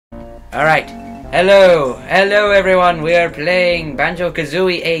Alright. Hello everyone. We are playing Banjo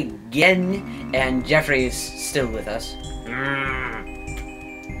Kazooie again, and Jeffrey is still with us.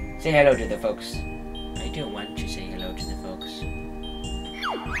 Say hello to the folks. I don't want to say hello to the folks.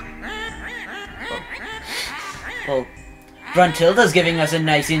 Well, Gruntilda's giving us a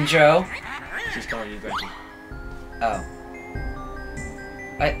nice intro. She's calling you Grunty. Oh.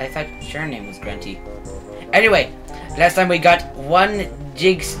 I thought your name was Grunty. Anyway, last time we got one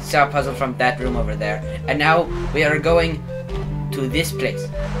jigsaw puzzle from that room over there, and now we are going to this place.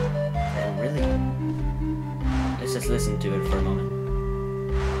 Oh, really? Let's just listen to it for a moment.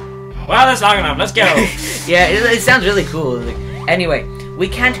 Well, that's long enough. Let's go. Yeah, it sounds really cool. Anyway, we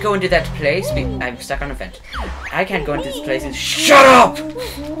can't go into that place. I'm stuck on a vent. I can't go into this place. Shut up!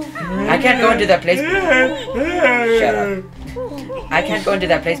 I can't go into that place. Shut up. I can't go into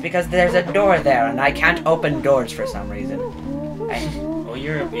that place because there's a door there, and I can't open doors for some reason. Well,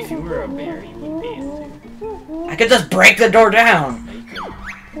 if you were a bear, you wouldn't be able to. I could just break the door down. No, you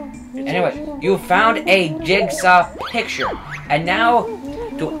couldn't. Anyway, you found a jigsaw picture, and now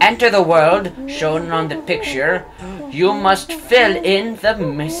to enter the world shown on the picture, you must fill in the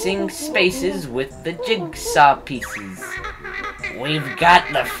missing spaces with the jigsaw pieces. We've got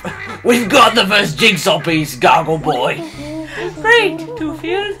the first jigsaw piece, Goggle Boy. Great! To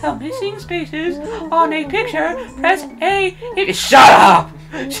fill the missing spaces on a picture, press A. Shut up!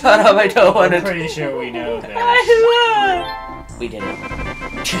 Shut up! I don't want to. I'm pretty sure we know that. We did it.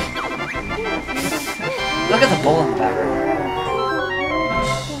 Look at the bull in the background.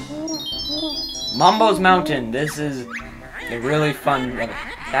 Mumbo's Mountain. This is a really fun level.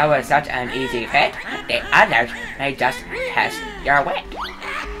 That was such an easy fit. The others may just test your wit.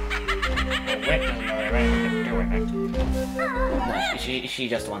 No, she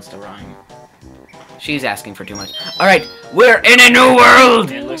just wants to rhyme. She's asking for too much. Alright, we're in a new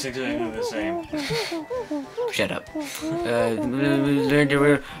world! It looks exactly the same. Shut up. Learn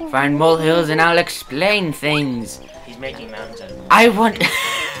to find molehills and I'll explain things. He's making mountains out of I want...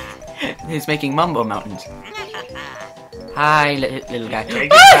 He's making Mumbo mountains. Hi, little guy.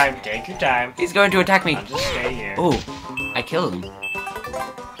 Take your time, take your time. He's going to attack me. I'll just stay here. Oh, I killed him.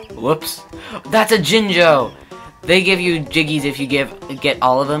 Whoops. That's a Jinjo! They give you jiggies if you get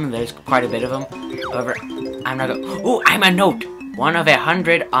all of them. There's quite a bit of them. However, I'm not going. Ooh, I'm a note. 1 of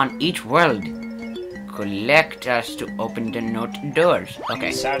 100 on each world. Collect us to open the note doors. Okay.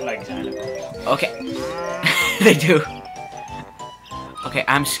 They sound like dinosaurs. Okay. They do. Okay,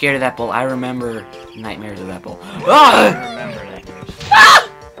 I'm scared of that bull. I remember nightmares of that bull. Ah! I remember nightmares. Ah!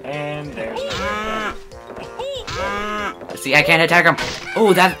 And there's another. See, I can't attack him.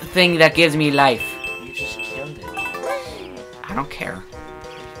 Oh, that thing that gives me life. You just killed it. I don't care.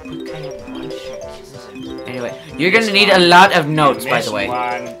 What kind of one-shot kisses it? Anyway, you're gonna need a lot of notes, by the way.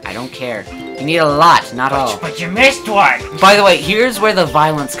 One. I don't care. You need a lot, not all. But you missed one! By the way, here's where the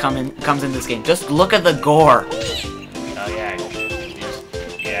violence comes in this game. Just look at the gore. Oh, yeah.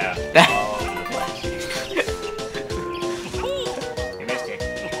 Yeah. All over the place. You missed it.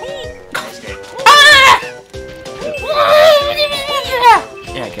 Missed it.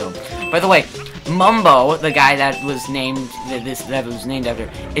 Yeah, I killed him. By the way, Mumbo, the guy that was named after,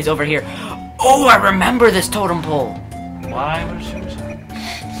 is over here. Oh, I remember this totem pole. Why would you?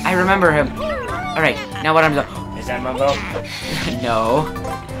 I remember him. All right, now what I'm doing? Is that Mumbo? No.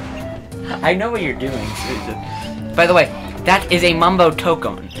 I know what you're doing, Susan. By the way, that is a Mumbo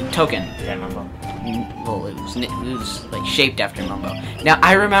token. Is that Mumbo? Well, it was like shaped after Mumbo. Now,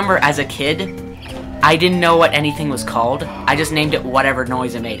 I remember as a kid, I didn't know what anything was called. I just named it whatever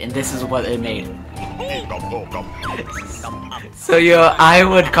noise it made, and this is what it made. So, I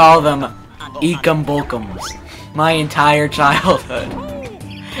would call them Eekum-Bulkums my entire childhood.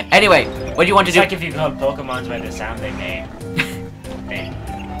 Anyway, what do you want to do? It's like if you called Pokemons by the sound they made.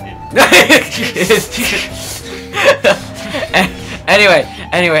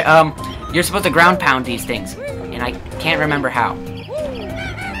 Anyway, you're supposed to ground pound these things, and I can't remember how.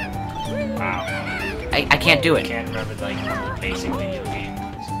 Wow. I can't do I it. can't remember like the basic video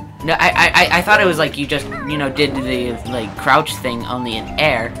games. No, I thought it was like you just, did the like crouch thing only in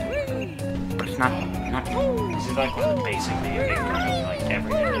air, but it's not. This is like one of the basic video games like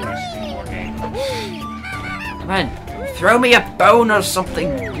everything in the 64 game. Come on, throw me a bone or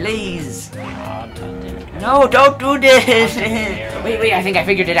something, please. No, don't do this. Wait, I think I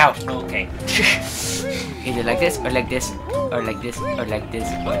figured it out. Okay. Either like this, or like this, or like this, or like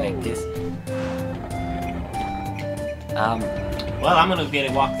this, or like this. Well, I'm gonna get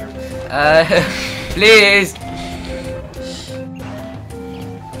a walkthrough. Please.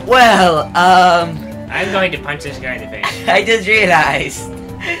 Well, I'm going to punch this guy in the face. I just realized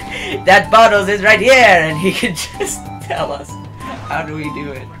That Bottles is right here, and he can just tell us. How do we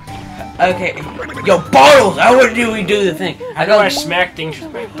do it? Okay. Yo, Bottles! How do we do the thing? How do I smack things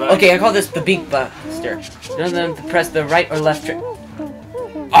with my butt? Okay, I call this the Beak Buster. Then press the right or left trigger.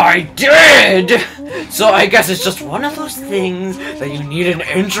 I did! So I guess it's just one of those things that you need an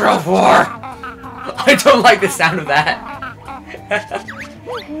intro for. I don't like the sound of that.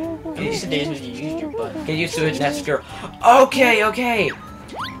 Get used to days when you used your butt. Get used to it, Nestor. Okay, okay.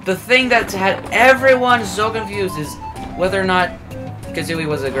 The thing that's had everyone so confused is whether or not Kazooie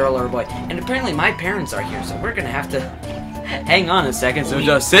was a girl or a boy. And apparently my parents are here, so we're gonna have to hang on a second, so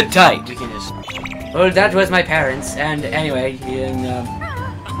just sit tight. We can just... Well, that was my parents, and anyway,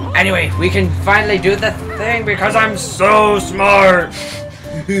 anyway, we can finally do the thing because I'm so smart!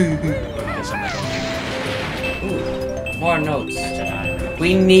 Ooh, more notes.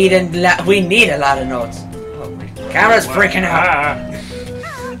 We need a lot of notes. Oh, my camera's freaking out.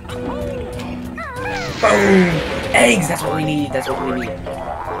 Boom! Eggs, that's what we need, that's what we need.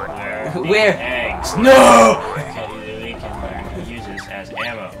 Where? Eggs. No! We can use this as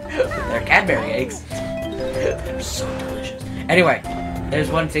ammo. They're Cadbury eggs. They're so delicious. Anyway, there's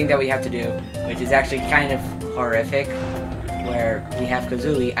one thing that we have to do, which is actually kind of horrific, where we have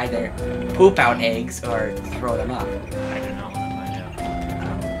Kazooie either poop out eggs or throw them up. I don't know.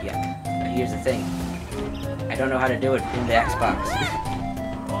 Yeah. But here's the thing. I don't know how to do it in the Xbox.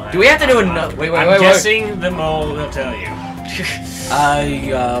 Do we have to do a no? Wait. I'm guessing the mole will tell you.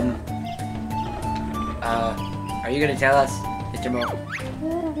 Are you gonna tell us, Mr. Mole?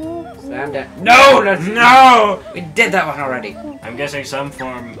 Slam down. No! No! We did that one already. I'm guessing some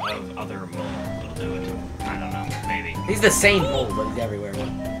form of other mole will do it. I don't know. Maybe. He's the same mole, but he's everywhere.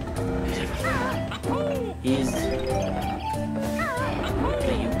 He's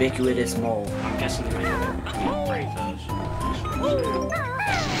the ubiquitous mole. I'm guessing they might break those.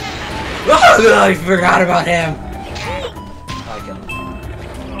 Oh, I forgot about him. I killed him.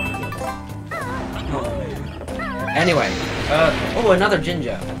 Anyway, oh, another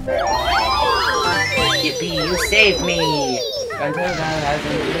Jinjo. Yippee, you saved me!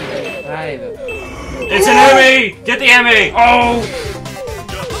 It's an Emmy! Get the Emmy! Oh!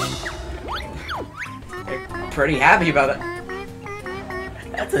 Pretty happy about it.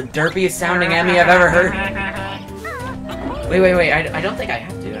 That's the derpiest sounding Emmy I've ever heard. Wait, I don't think I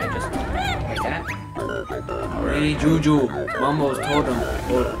have to. I just... like that. Hey, Juju. Mumbo's told him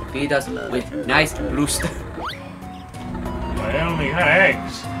will feed us with nice blue stuff. I only had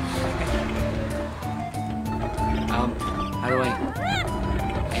eggs. How do I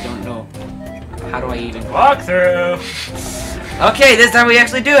don't know. How do I even walk through? Okay, this time we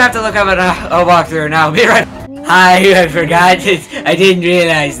actually do have to look up at a walkthrough now. Be right. Hi, I forgot. I didn't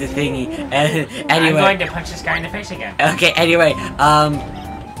realize the thingy. Anyway. I'm going to punch this guy in the face again. Okay, anyway,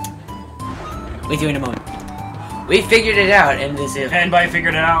 with you in a moment. We figured it out, and this is... And by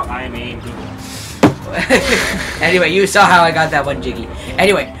figured it out, I mean Google. Anyway, you saw how I got that one jiggy.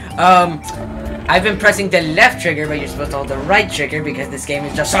 Anyway, I've been pressing the left trigger, but you're supposed to hold the right trigger because this game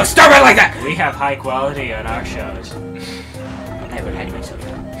is just so stupid like that! We have high quality on our shows. I would hide myself.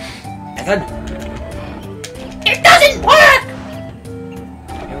 I thought... It doesn't work!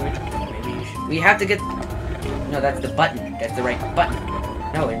 Maybe you should... We have to get... No, that's the button. That's the right button.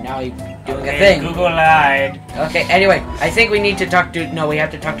 No, and now you're doing a thing. Google lied. Okay, anyway, I think we need to talk to... No, we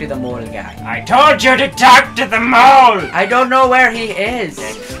have to talk to the mole guy. I told you to talk to the mole! I don't know where he is.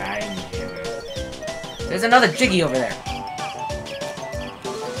 Then find him. There's another Jiggy over there.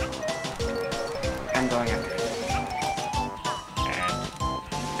 I'm going after it.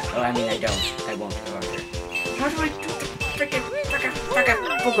 Oh, I mean, I don't. I won't go after it. How do I do the frickin'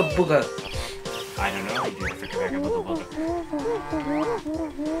 booga booga? I don't know how you do the frickin' booga booga.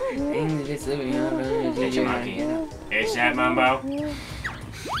 It's a monkey. Is that Mumbo?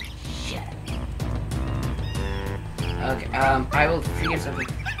 Shit. Okay, I will figure something.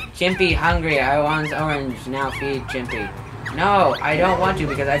 Chimpy hungry, I want orange, now feed Chimpy. No, I don't want to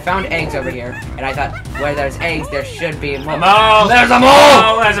because I found eggs over here, and I thought where there's eggs, there should be a mole. There's a mole!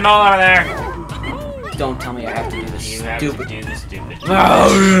 Oh, there's a mole over there! Don't tell me I have to do this stupid. You have to do this stupid.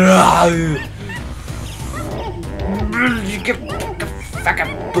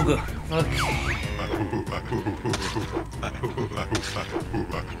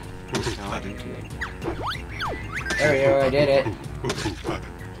 There we go, I did it.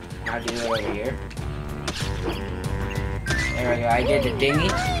 Now do it over here. There we go, I did the dinghy.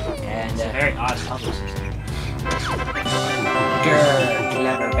 And, very odd puzzle system. Grr,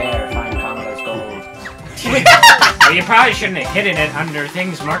 clever bear, find combos gold. Well, you probably shouldn't have hidden it under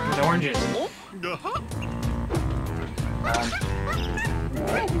things marked with oranges.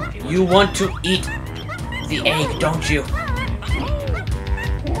 You want to eat the egg, don't you? He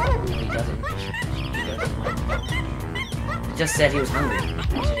doesn't. He just said he was hungry.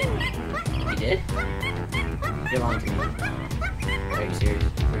 He did? You're lying to me. Are you serious?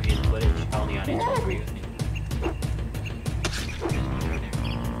 Review the footage. Only on H1 for you.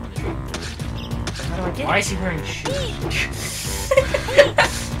 How do I get Why is he wearing shoes?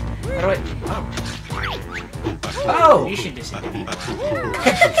 How do I... Oh! You should just interview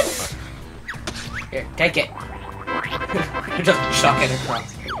Here, take it. Just chuck it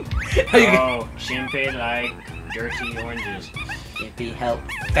across. Oh, Shinpei like dirty oranges. Can't be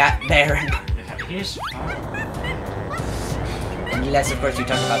helped. Fat Baron. He's Unless, of course, you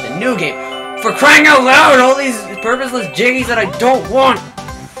talk about the new game. For crying out loud! All these purposeless jiggies that I don't want!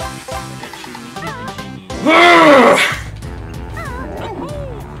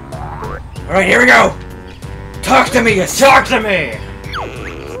 Alright, here we go! Talk to me, you talk to me!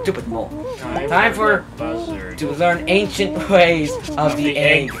 Stupid mole. Time for buzzard to learn ancient ways of the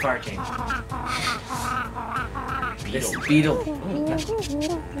egg. farting. This beetle.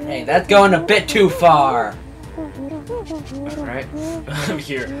 Hey, that's going a bit too far. Alright.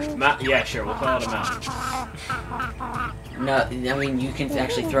 Here. Yeah, sure, we'll call it a mouth. No, I mean, you can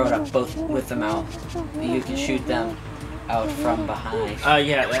actually throw it up both with the mouth. You can shoot them out from behind.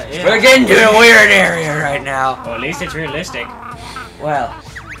 Yeah. We're getting to a weird area right now. Well, at least it's realistic. Well.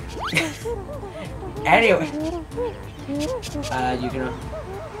 Anyway. You can...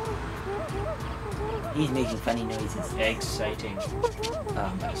 He's making funny noises. Exciting.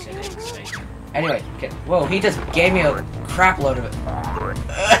 I said exciting. Anyway, okay. Whoa, he just gave me a crap load of it.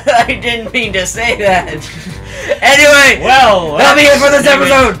 I didn't mean to say that. Anyway, Well, that'll be it for this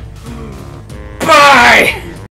episode. Bye!